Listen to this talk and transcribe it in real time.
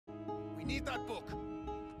need that book.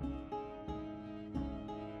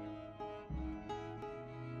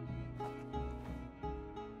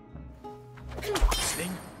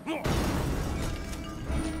 Listening?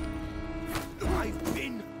 I've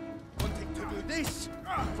been wanting to do this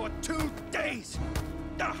for 2 days.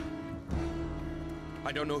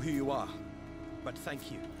 I don't know who you are, but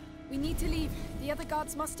thank you. We need to leave. The other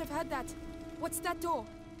guards must have heard that. What's that door?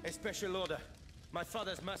 A special order. My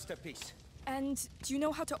father's masterpiece. And do you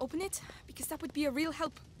know how to open it? Because that would be a real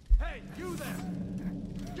help. Hey, you there!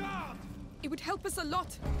 Guard! It would help us a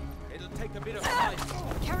lot. It'll take a bit of time.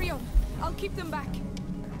 Carry on. I'll keep them back.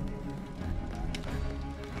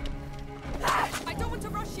 I don't want to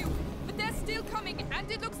rush you, but they're still coming,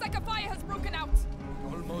 and it looks like a fire has broken out.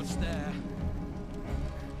 Almost there.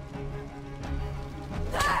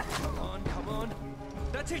 Come on.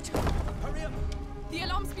 That's it! Hurry up! The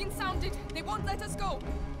alarm's been sounded. They won't let us go.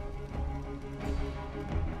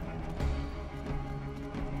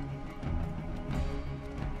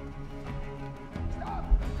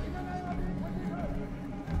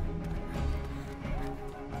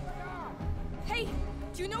 Hey,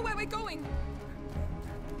 do you know where we're going?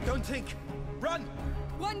 Don't think! Run!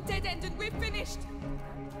 One dead end and we're finished.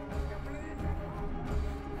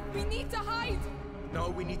 We need to hide. No,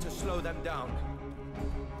 we need to slow them down.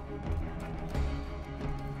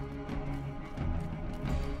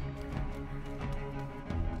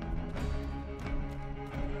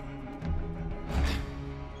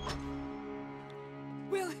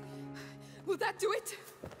 Will that do it?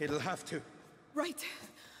 It'll have to. Right.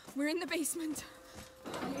 We're in the basement.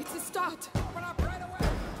 It's a start. Open up right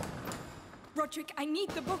away! Roderick, I need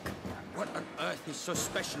the book. What on earth is so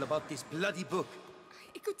special about this bloody book?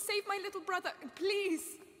 It could save my little brother. Please.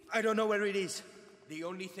 I don't know where it is. The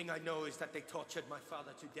only thing I know is that they tortured my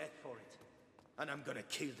father to death for it. And I'm gonna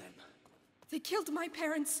kill them. They killed my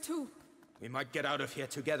parents too. We might get out of here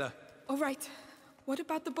together. All right. What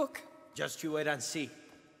about the book? Just you wait and see.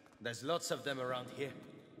 There's lots of them around here.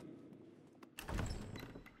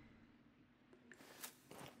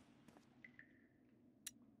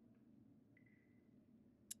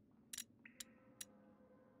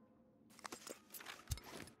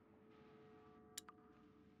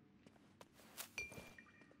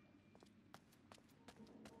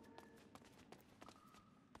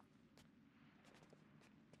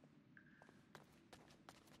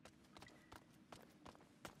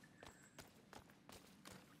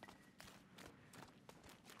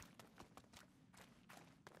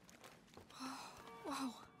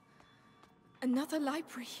 Wow. Another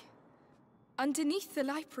library. Underneath the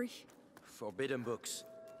library. Forbidden books.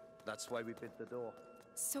 That's why we built the door.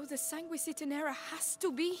 So the Sanguisitanera has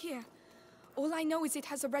to be here. All I know is it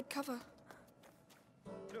has a red cover.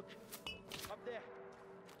 Look, up there.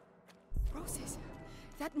 Roses.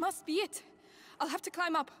 That must be it. I'll have to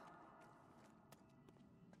climb up.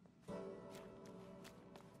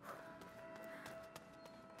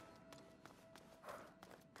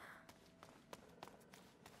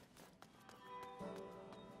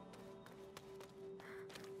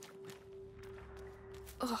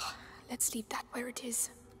 Oh, let's leave that where it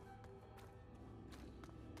is.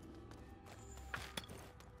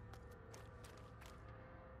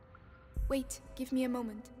 Wait, give me a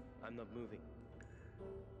moment. I'm not moving.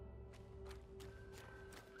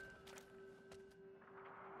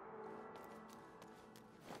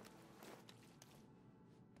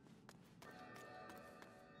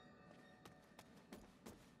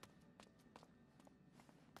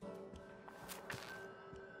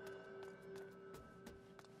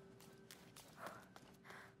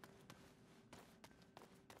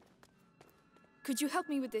 Could you help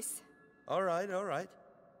me with this? All right, all right.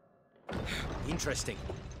 Interesting.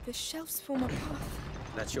 The shelves form a path.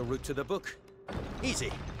 That's your route to the book.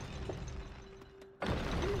 Easy.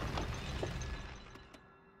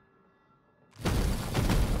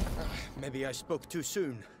 Maybe I spoke too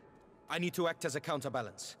soon. I need to act as a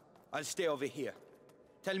counterbalance. I'll stay over here.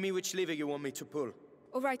 Tell me which lever you want me to pull.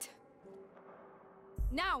 All right.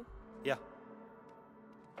 Now! Yeah.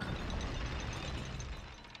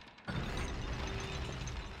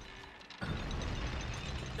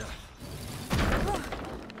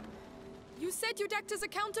 You said you'd act as a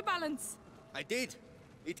counterbalance. I did.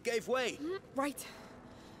 It gave way. Right.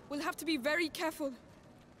 We'll have to be very careful.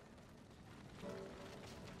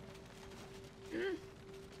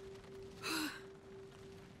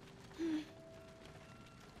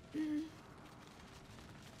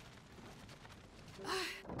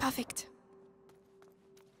 Perfect.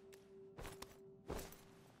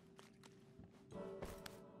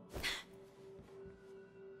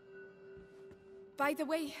 By the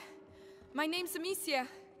way, my name's Amicia,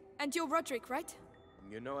 And you're Roderick, right?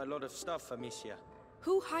 You know a lot of stuff, Amicia.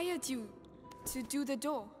 Who hired you to do the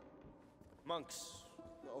door? Monks,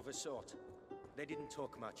 of a sort. They didn't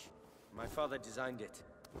talk much. My father designed it.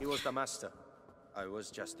 He was the master. I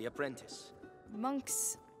was just the apprentice.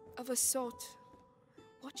 Monks of a sort,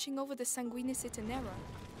 watching over the Sanguinis Itinera.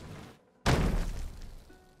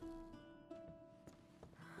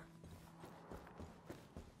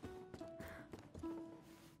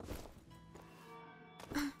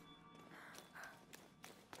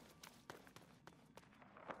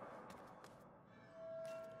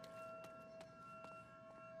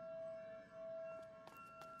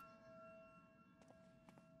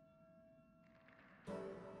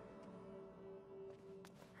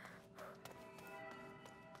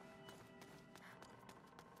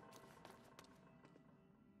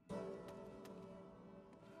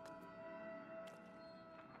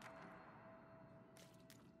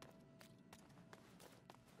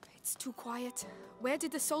 It's too quiet. Where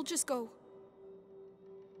did the soldiers go?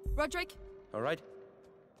 Roderick? All right.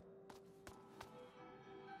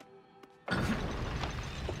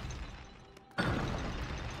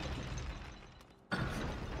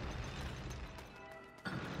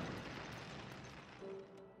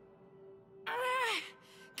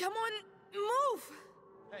 Come on, move!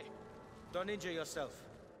 Hey, don't injure yourself.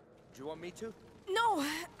 Do you want me to? No,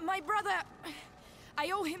 my brother.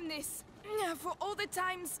 I owe him this. For all the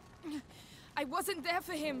times I wasn't there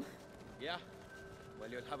for him. Yeah? Well,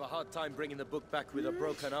 you'll have a hard time bringing the book back with a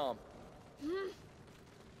broken arm.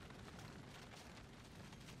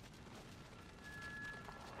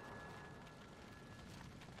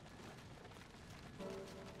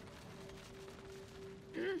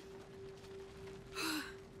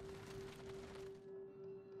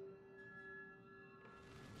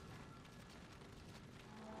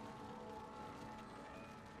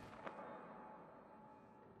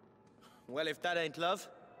 Well, if that ain't love,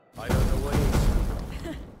 I don't know what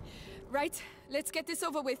is. Right, let's get this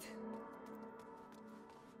over with.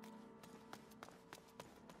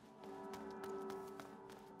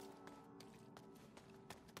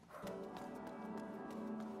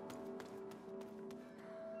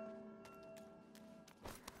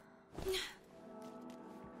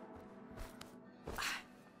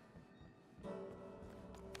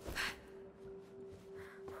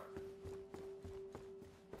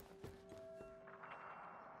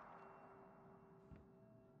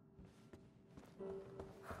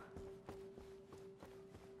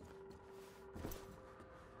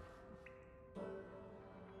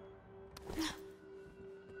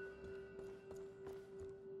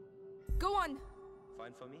 Go on.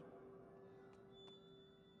 Fine for me?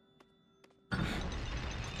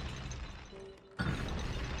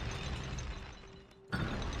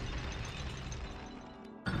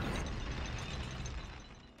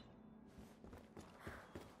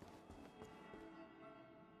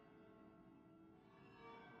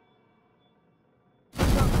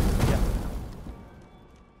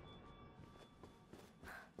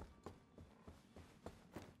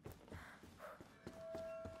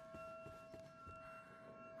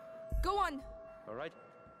 Go on. All right.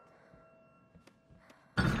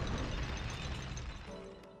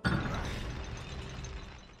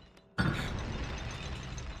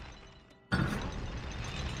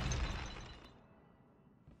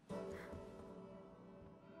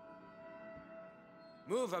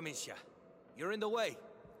 Move, Amicia. You're in the way.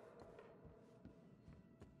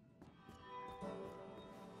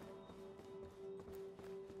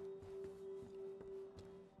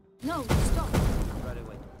 No, stop. Right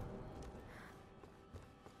away.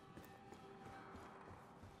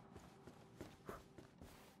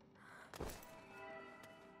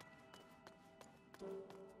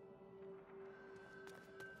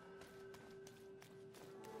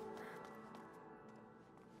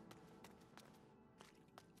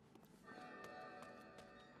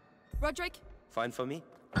 Roderick? Fine for me?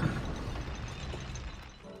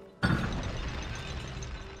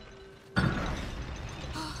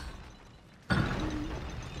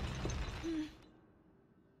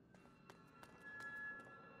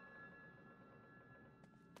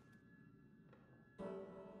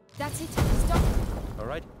 That's it. Stop. All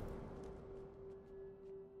right.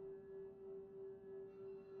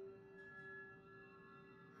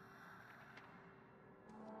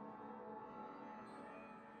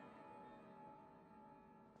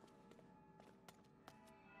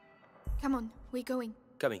 Come on, we're going.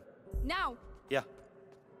 Coming. Now! Yeah.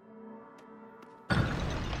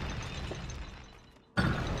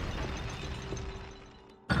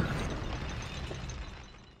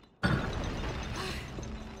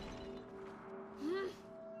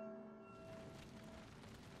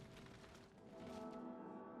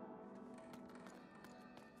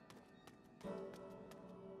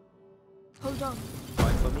 Hold on.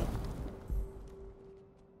 Fine for me?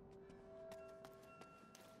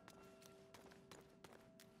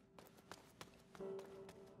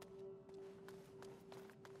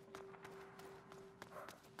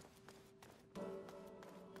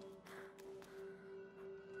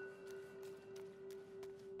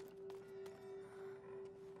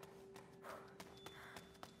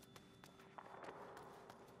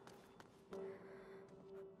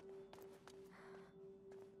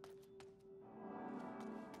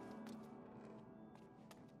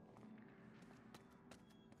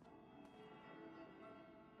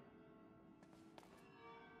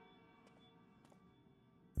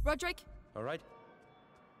 Roderick? All right.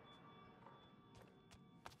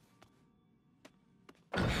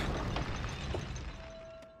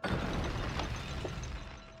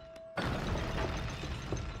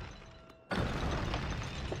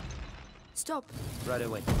 Stop. Right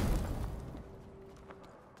away.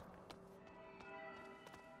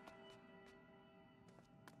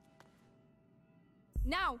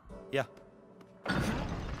 Now! Yeah.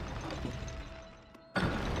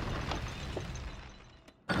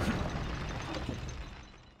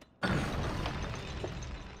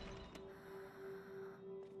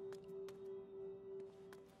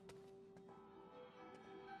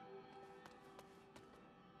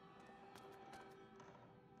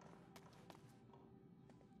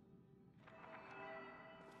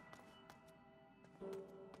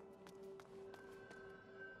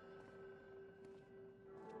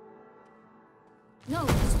 No,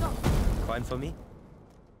 stop. Fine for me?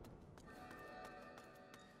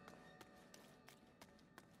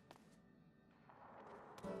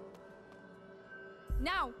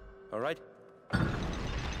 Now! All right.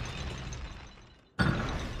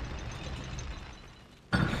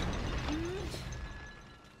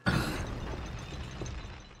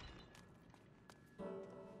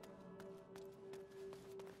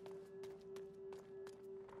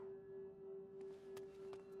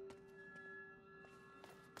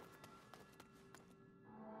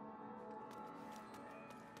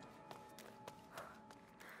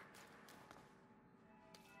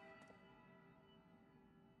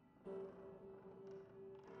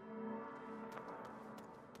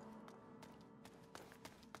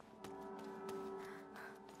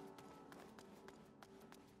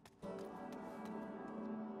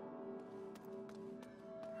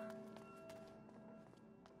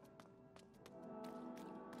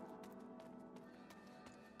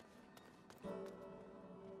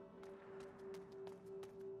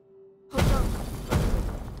 Hold on.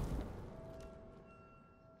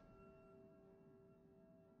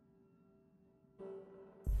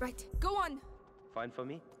 Right, go on. Fine for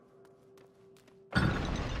me?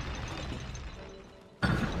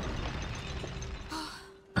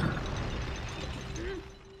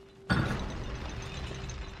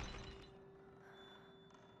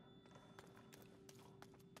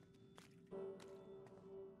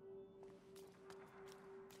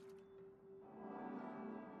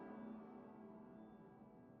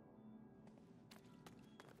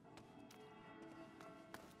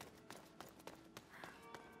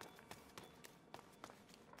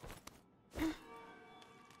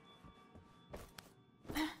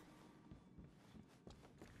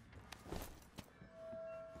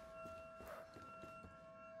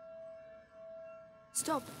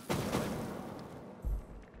 Stop.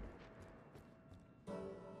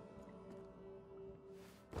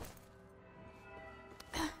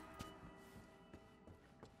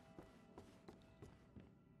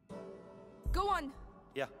 Go on.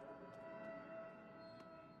 Yeah.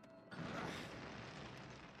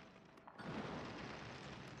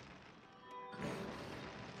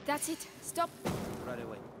 That's it. Stop. Right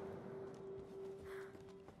away.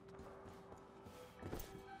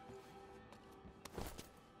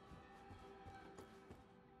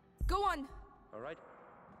 Go on. All right.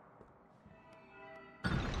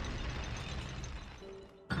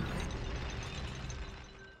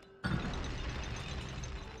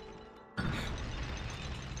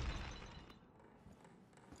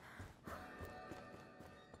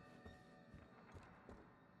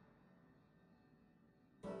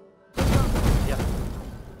 Yeah.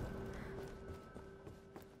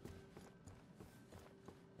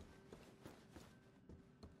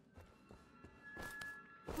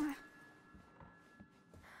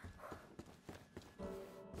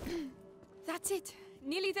 That's it.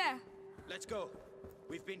 Nearly there. Let's go.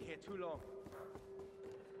 We've been here too long.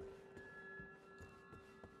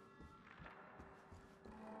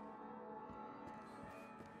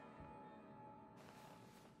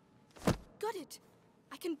 Got it.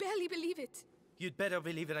 I can barely believe it. You'd better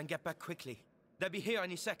believe it and get back quickly. They'll be here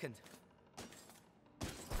any second.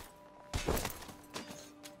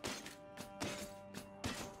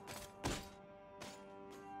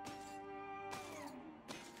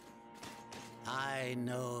 I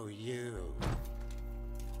know you,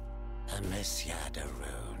 Amicia de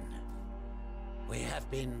Rune. We have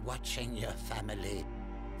been watching your family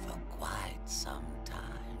for quite some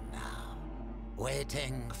time now,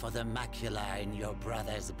 waiting for the macula in your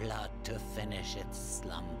brother's blood to finish its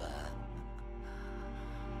slumber.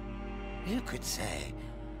 You could say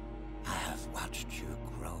I have watched you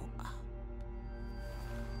grow up.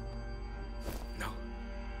 No,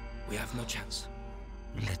 we have no chance.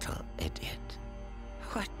 Little idiot.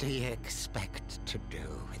 What do you expect to do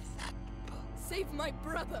with that book? Save my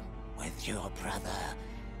brother! With your brother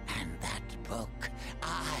and that book,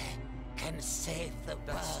 I can save the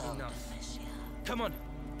That's world, enough. Amicia. Come on,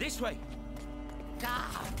 this way!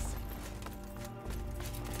 Guards!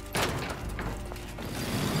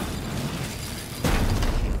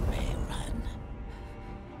 You may run,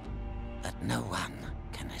 but no one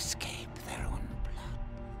can escape their own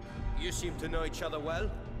blood. You seem to know each other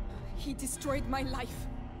well. He destroyed my life.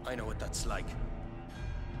 I know what that's like.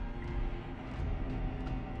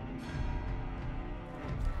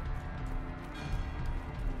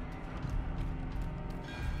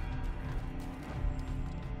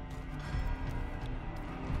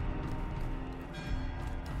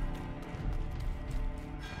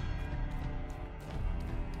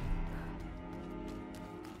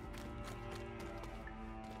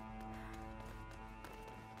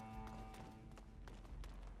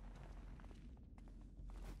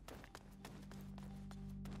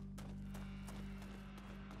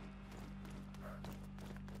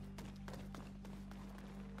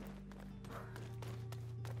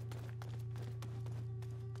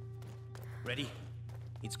 Ready?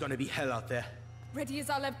 It's gonna be hell out there. Ready as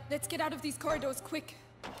I'll ever. Let's get out of these corridors, quick.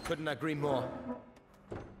 Couldn't agree more.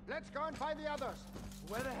 Let's go and find the others.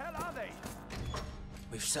 Where the hell are they?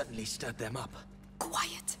 We've certainly stirred them up.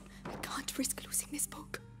 Quiet. I can't risk losing this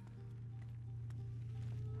book.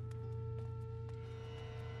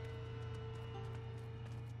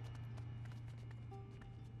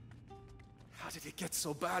 How did it get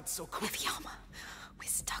so bad so quick? Heavy armor. We're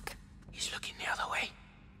stuck. He's looking the other way.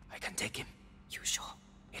 I can take him. You sure?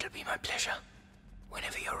 It'll be my pleasure.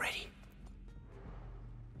 Whenever you're ready.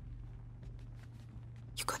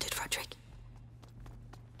 You got it, Frederick.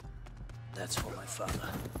 That's for my father.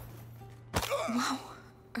 Wow.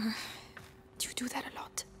 Do you do that a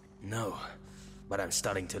lot? No, but I'm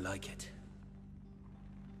starting to like it.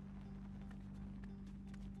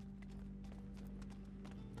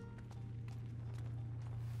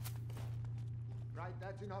 Right,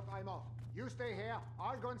 that's enough. I'm off. You stay here.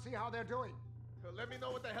 I'll go and see how they're doing. Let me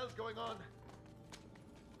know what the hell's going on.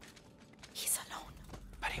 He's alone.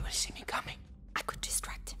 But he will see me coming. I could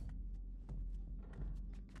distract him.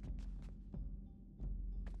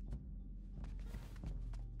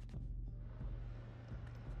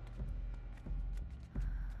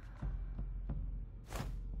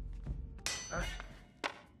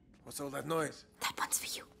 What's all that noise? That one's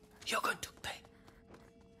for you. Hugo'nun.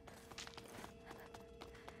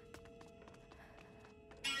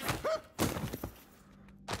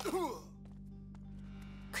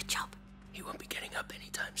 Good job. He won't be getting up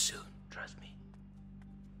anytime soon. Trust me.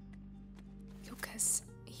 Lucas,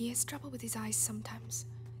 he has trouble with his eyes sometimes.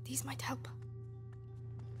 These might help.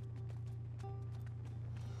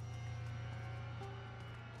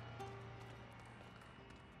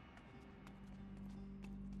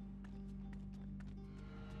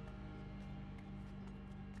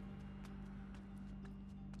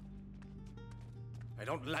 I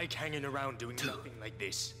don't like hanging around doing nothing like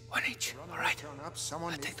this. One each, all right? Turn up.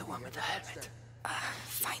 Someone I'll needs take the to one be with the here, but helmet.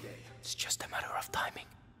 Fine. It's just a matter of timing.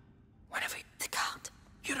 Whenever The card.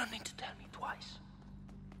 you don't need to tell me twice.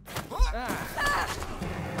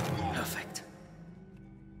 Perfect.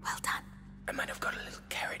 Well done. I might have got a little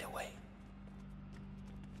carried away.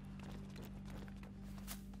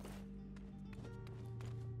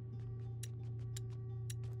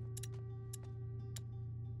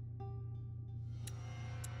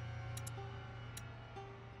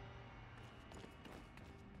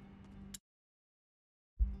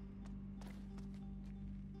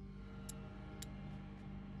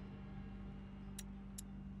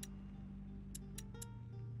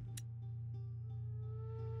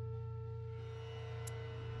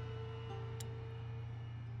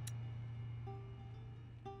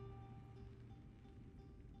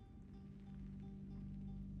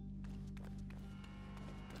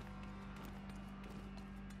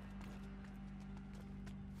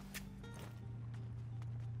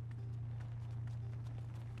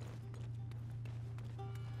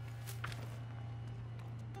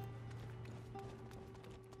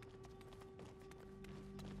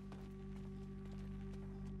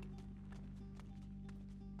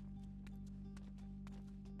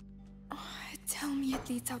 Tell me it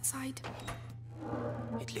leads outside.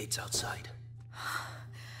 It leads outside.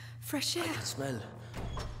 Fresh air. I can smell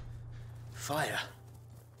fire.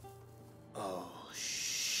 Oh,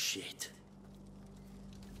 shit.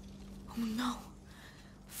 Oh no.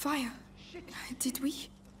 Fire. Shit. Did we?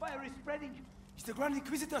 Fire is spreading. Is the Grand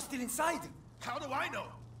Inquisitor still inside? How do I know?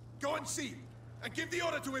 Go and see. And give the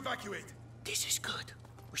order to evacuate. This is good.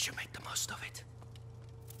 We should make the most of it.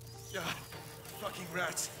 Yeah, fucking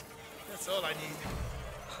rats. That's all I need.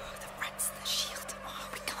 The rats, the shield. Oh,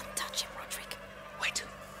 we can't touch him, Roderick. Wait.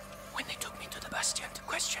 When they took me to the Bastion to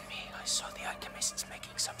question me, I saw the alchemists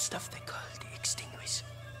making some stuff they called the extinguish.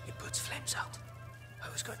 It puts flames out. I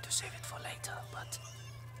was going to save it for later, but...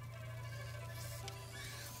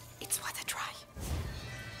 It's worth a try.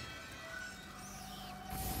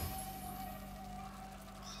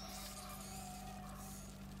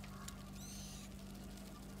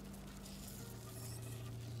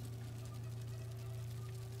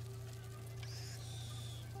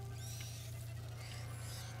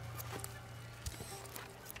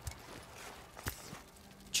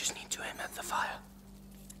 Just need to aim at the fire.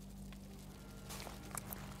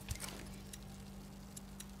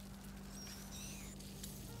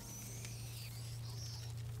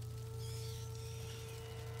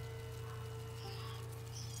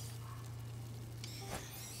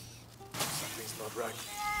 Something's not right.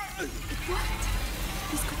 It worked.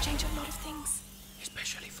 This could change a lot of things.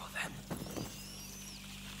 Especially for them.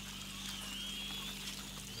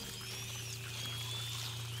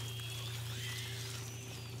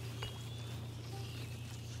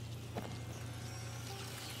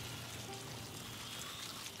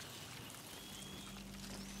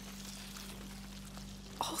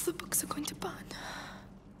 All the books are going to burn.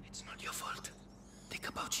 It's not your fault. Think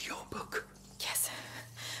about your book. Yes.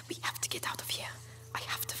 We have to get out of here. I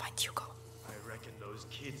have to find Hugo. I reckon those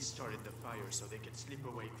kids started the fire so they can slip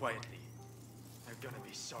away quietly. I'm gonna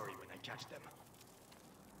be sorry when I catch them.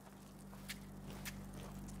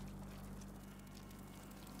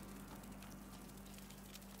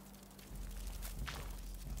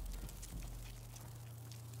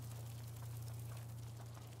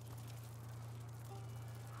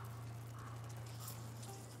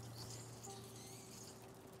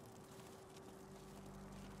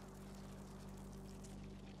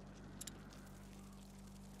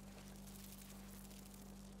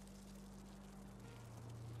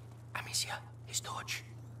 Amicia, his torch.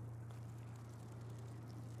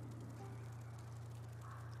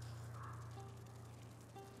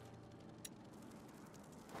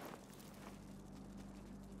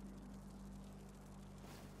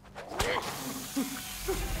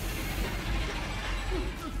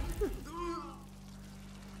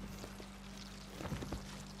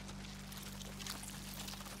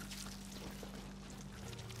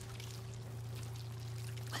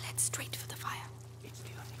 We'll head straight for the fire. It's the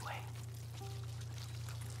only way.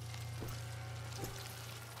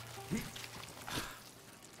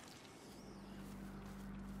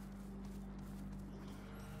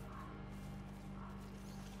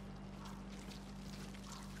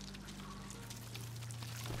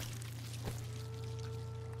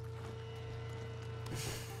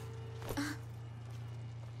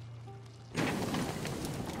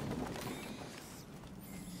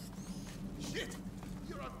 Shit!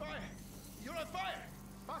 You're on fire! You're on fire!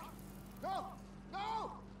 Fuck! No!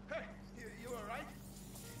 No! Hey, you all right?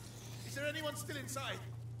 Is there anyone still inside?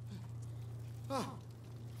 Oh.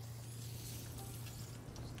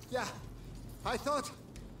 Yeah. I thought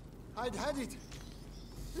I'd had it.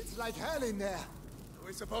 It's like hell in there.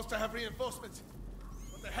 We're supposed to have reinforcements.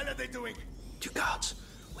 What the hell are they doing? 2 guards.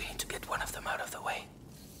 We need to get one of them out of the way.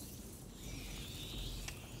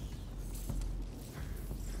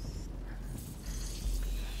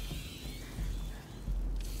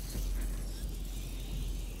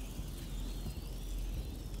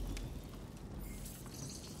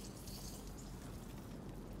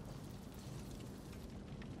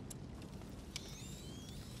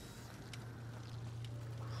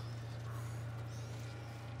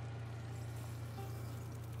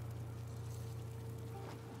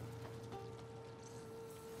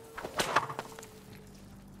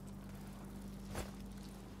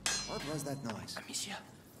 What was that noise? Amicia,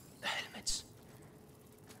 the helmets.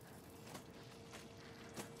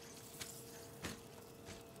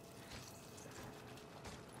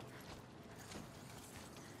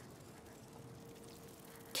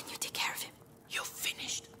 Can you take care of him? You're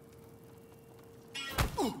finished.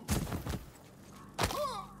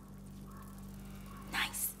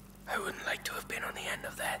 Nice. I wouldn't like to have been on the end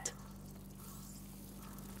of that.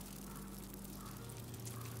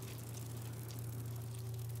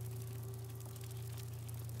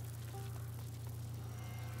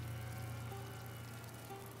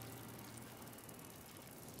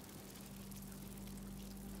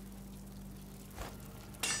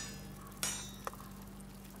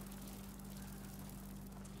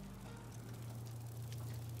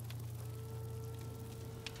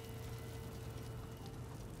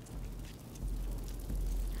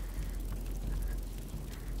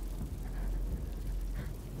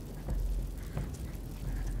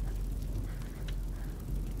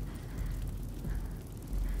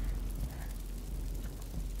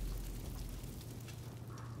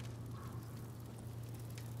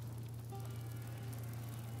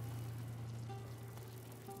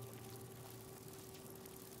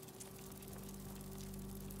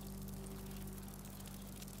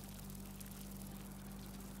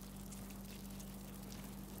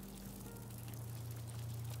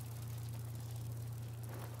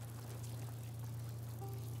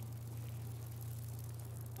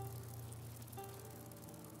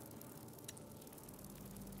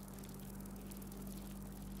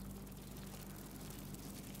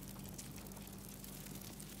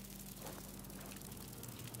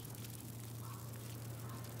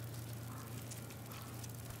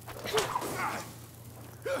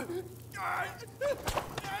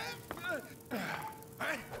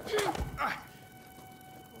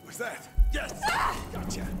 What was that? Yes!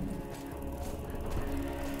 Gotcha!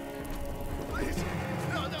 Please!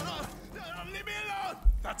 No, leave me alone!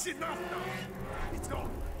 That's enough now! It's all...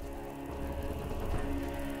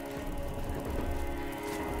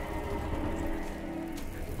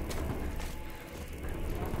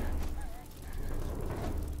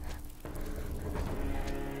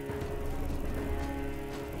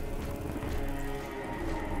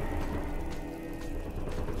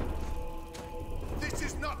 This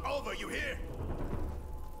is not over, you hear?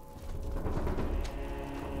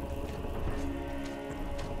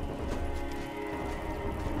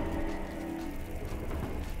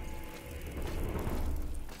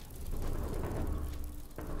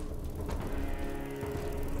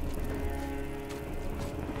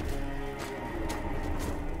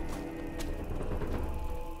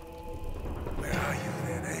 Where are you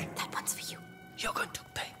then, eh? That one's for you.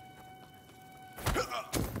 yolculukta.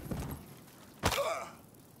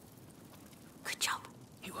 Good job.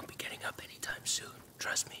 He won't be getting up anytime soon.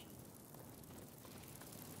 Trust me.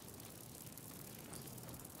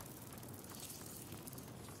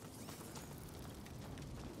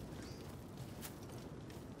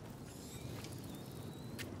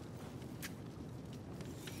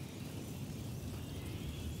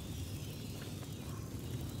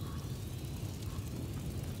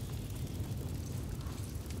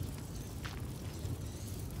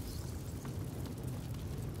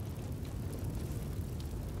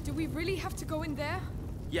 Do we really have to go in there?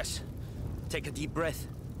 Yes. Take a deep breath.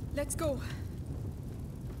 Let's go.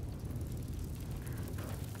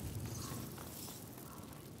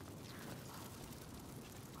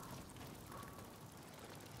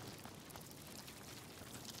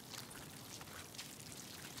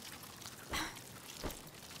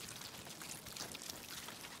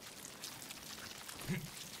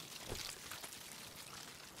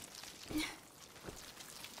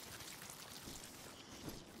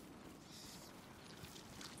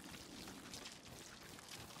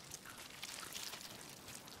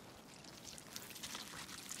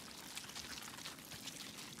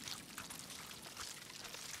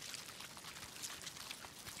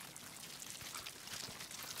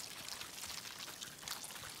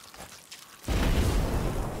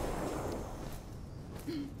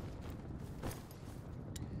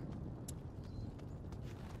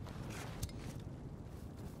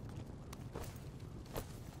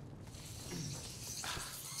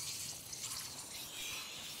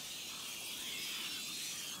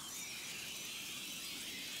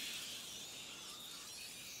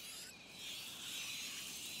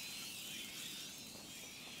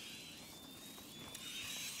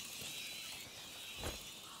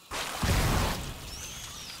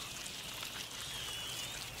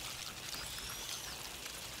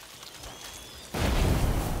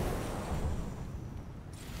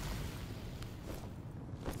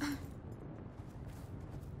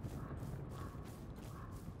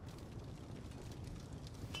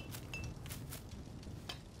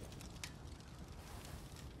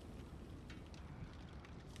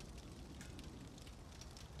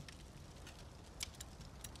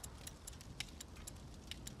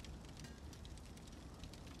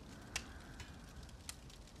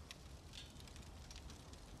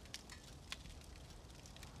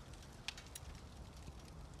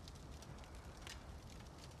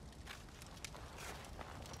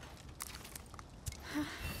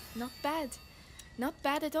 Not bad. Not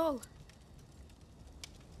bad at all.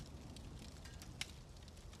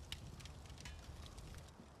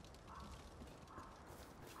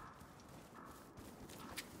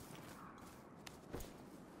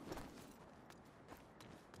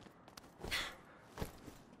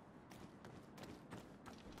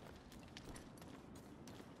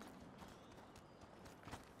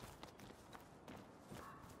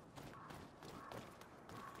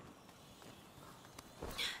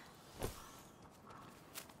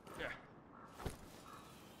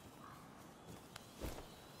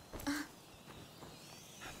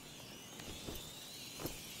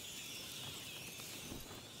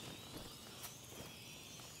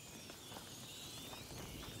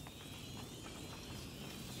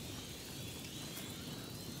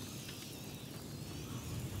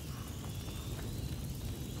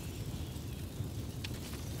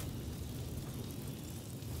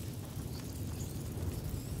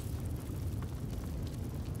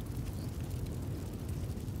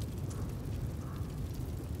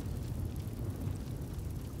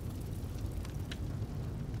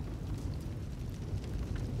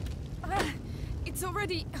 It's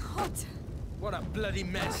already hot. What a bloody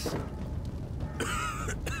mess.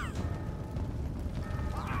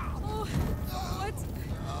 Oh, what?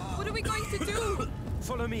 What are we going to do?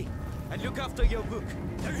 Follow me, and look after your book.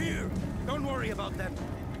 They're here. Don't worry about them.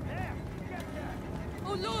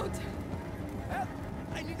 Oh, Lord! Help!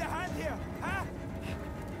 I need a hand here, huh?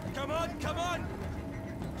 Come on, come on!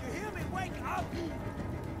 You hear me? Wake up!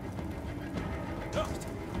 Look,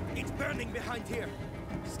 it's burning behind here.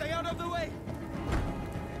 Stay out of the way.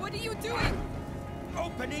 What are you doing?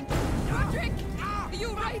 Opening. Roderick! Are you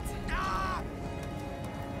right?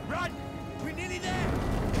 Run! We're nearly there.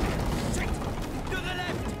 Straight to the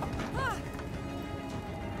left. Ah.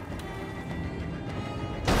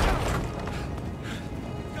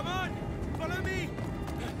 Come on, follow me.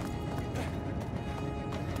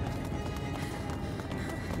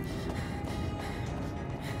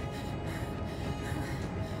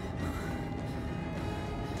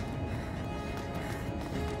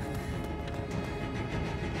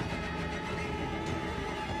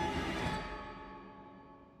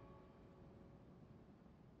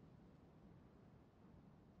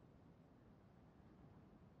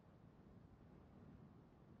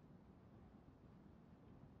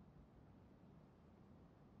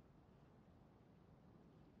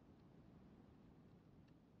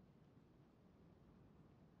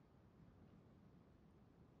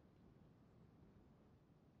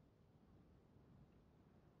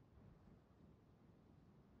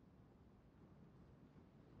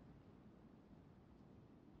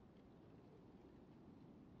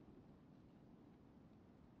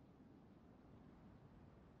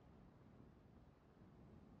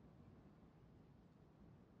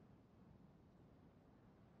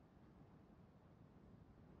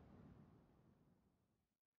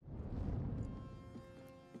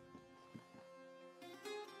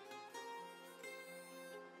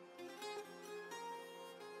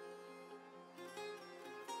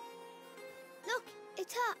 Look,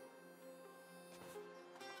 it's her.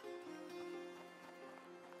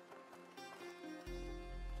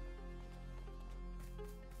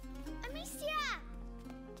 Amicia!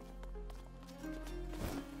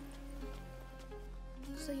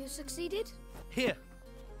 So you succeeded? Here.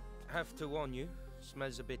 Have to warn you,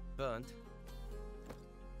 smells a bit burnt.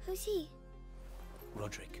 Who's he?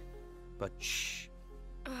 Roderick. But shh.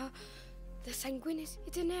 The Sanguinis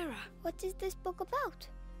Itinera. What is this book about?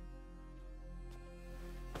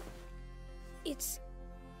 It's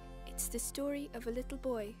the story of a little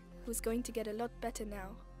boy who's going to get a lot better now.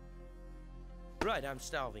 Right, I'm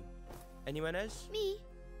starving. Anyone else? Me?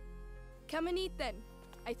 Come and eat then.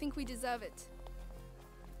 I think we deserve it.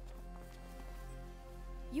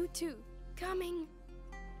 You too. Coming.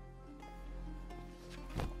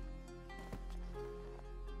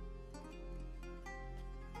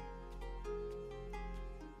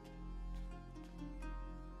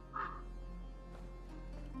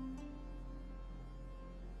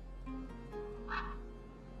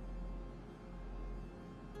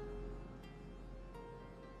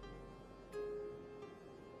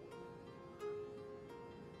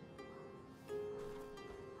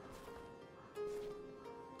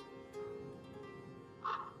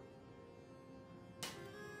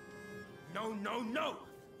 No, no, no!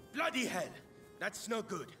 Bloody hell! That's no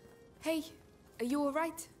good. Hey, are you all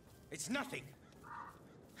right? It's nothing.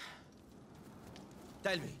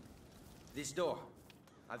 Tell me, this door,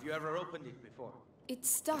 have you ever opened it before? It's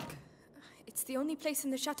stuck. It's the only place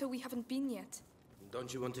in the chateau we haven't been yet.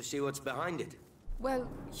 Don't you want to see what's behind it? Well,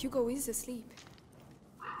 Hugo is asleep.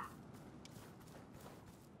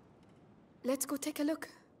 Let's go take a look.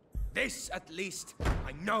 This, at least,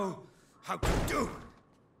 I know how to do!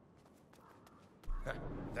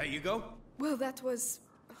 There you go. Well, that was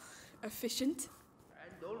efficient.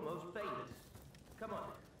 And almost painless. Come on,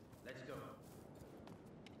 let's go.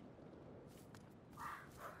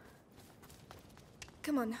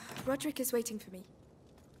 Come on, Roderick is waiting for me.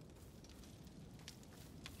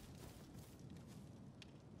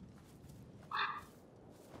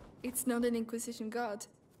 It's not an Inquisition guard,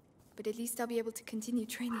 but at least I'll be able to continue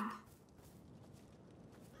training.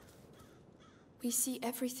 We see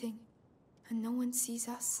everything, and no one sees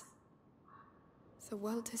us. The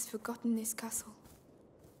world has forgotten this castle.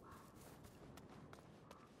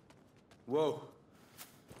 Whoa.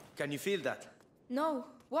 Can you feel that? No,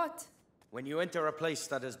 what? When you enter a place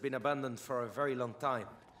that has been abandoned for a very long time,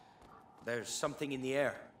 there's something in the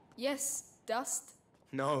air. Yes, dust.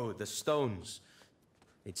 No, the stones.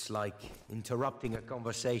 It's like interrupting a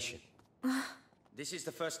conversation. This is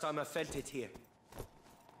the first time I felt it here.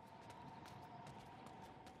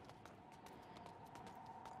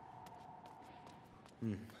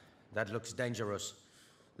 That looks dangerous.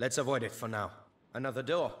 Let's avoid it for now. Another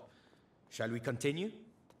door. Shall we continue?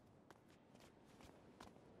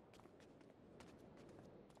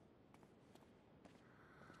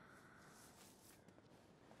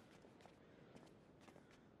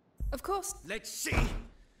 Of course. Let's see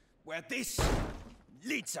where this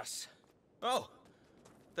leads us. Oh,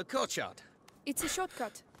 the courtyard. It's a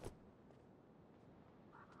shortcut.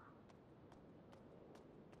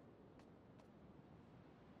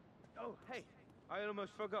 Oh, hey, I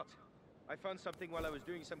almost forgot. I found something while I was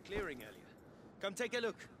doing some clearing earlier. Come take a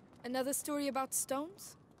look. Another story about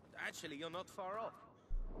stones? Actually, you're not far off.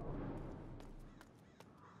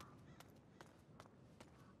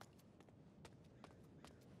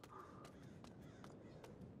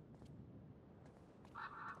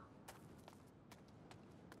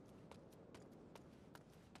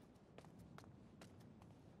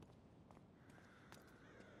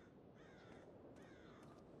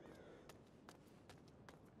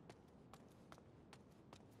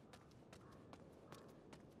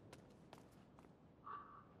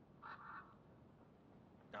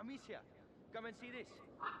 Amicia, come and see this.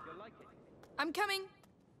 You'll like it. I'm coming.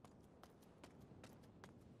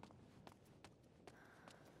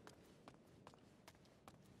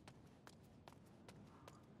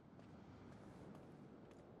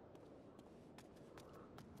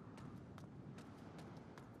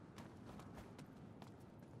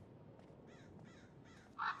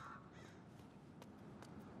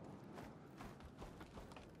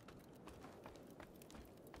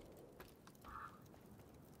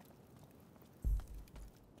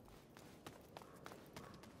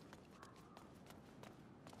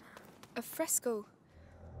 A fresco.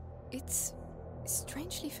 It's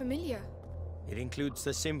strangely familiar. It includes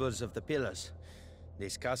the symbols of the pillars.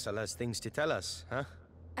 This castle has things to tell us, huh?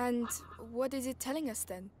 And what is it telling us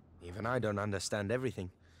then? Even I don't understand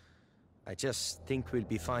everything. I just think we'll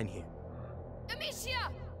be fine here.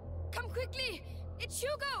 Amicia! Come quickly! It's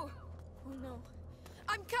Hugo! Oh no.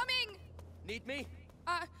 I'm coming! Need me?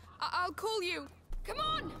 I'll call you. Come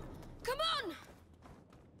on! Come on!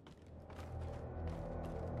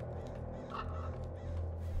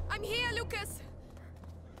 I'm here, Lucas!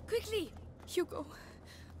 Quickly! Hugo,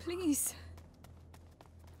 please.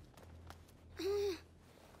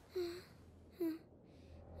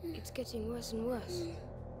 It's getting worse and worse.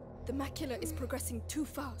 The macula is progressing too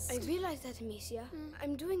fast. I realize that, Amicia.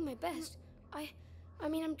 I'm doing my best. I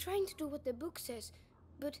mean, I'm trying to do what the book says,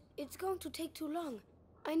 but it's going to take too long.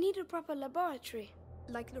 I need a proper laboratory.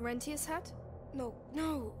 Like Laurentius had? No.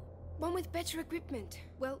 One with better equipment.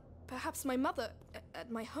 Well, perhaps my mother, at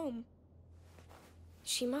my home.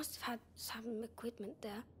 She must have had some equipment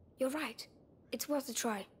there. You're right. It's worth a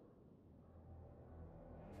try.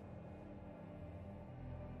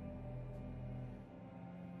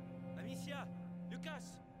 Amicia! Lucas!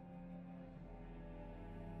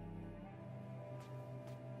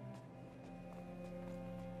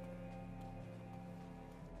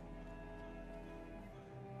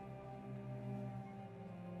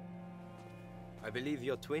 I believe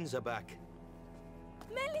your twins are back.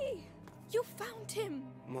 Melly! You found him!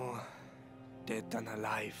 More dead than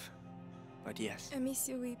alive. But yes.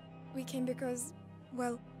 Amicia, we came because,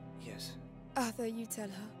 well... Yes. Arthur, you tell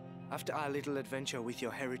her. After our little adventure with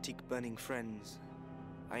your heretic-burning friends,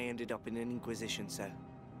 I ended up in an Inquisition cell.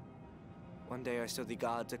 One day I saw the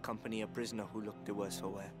guards accompany a prisoner who looked the worse for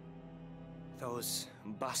wear. Those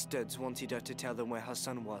bastards wanted her to tell them where her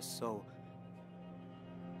son was, so...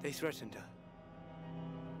 they threatened her.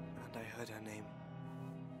 And I heard her name.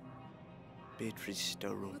 Beatrice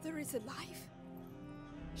Storum. Mother is alive?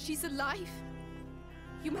 She's alive?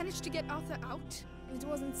 You managed to get Arthur out? It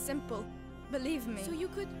wasn't simple. Believe me. So you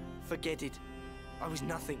could... Forget it. I was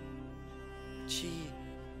nothing.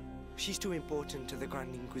 She's too important to the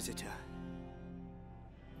Grand Inquisitor.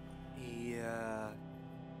 He,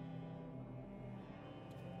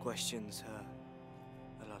 questions her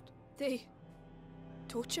a lot. They...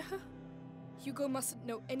 torture her? Hugo mustn't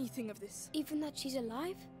know anything of this. Even that she's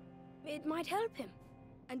alive? It might help him.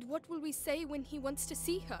 And what will we say when he wants to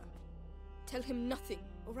see her? Tell him nothing,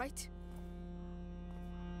 all right?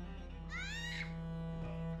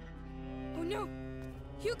 Oh no!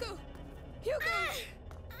 Hugo! Hugo!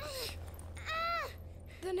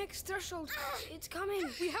 The next threshold. It's coming.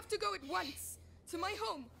 We have to go at once. To my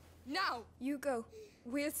home. Now. You go.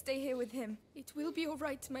 We'll stay here with him. It will be all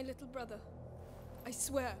right, my little brother. I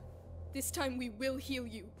swear. This time we will heal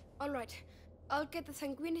you. All right. I'll get the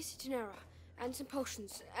Sanguinis Itinera and some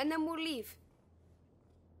potions, and then we'll leave.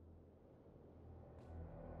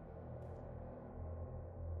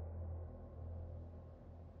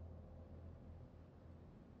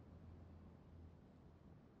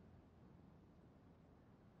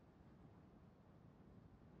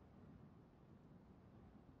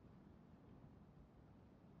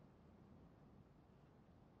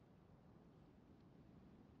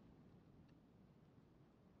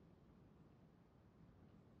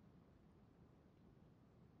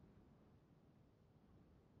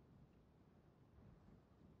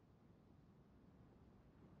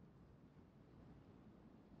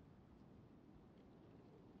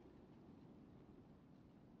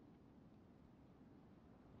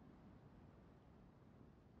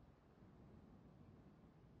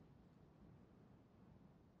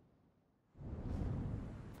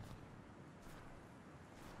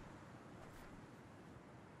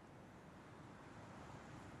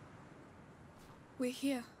 We're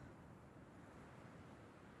here.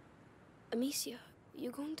 Amicia,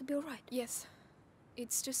 you going to be alright? Yes.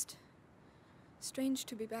 It's just strange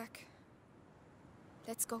to be back.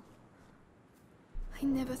 Let's go. I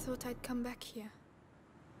never thought I'd come back here.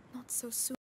 Not so soon.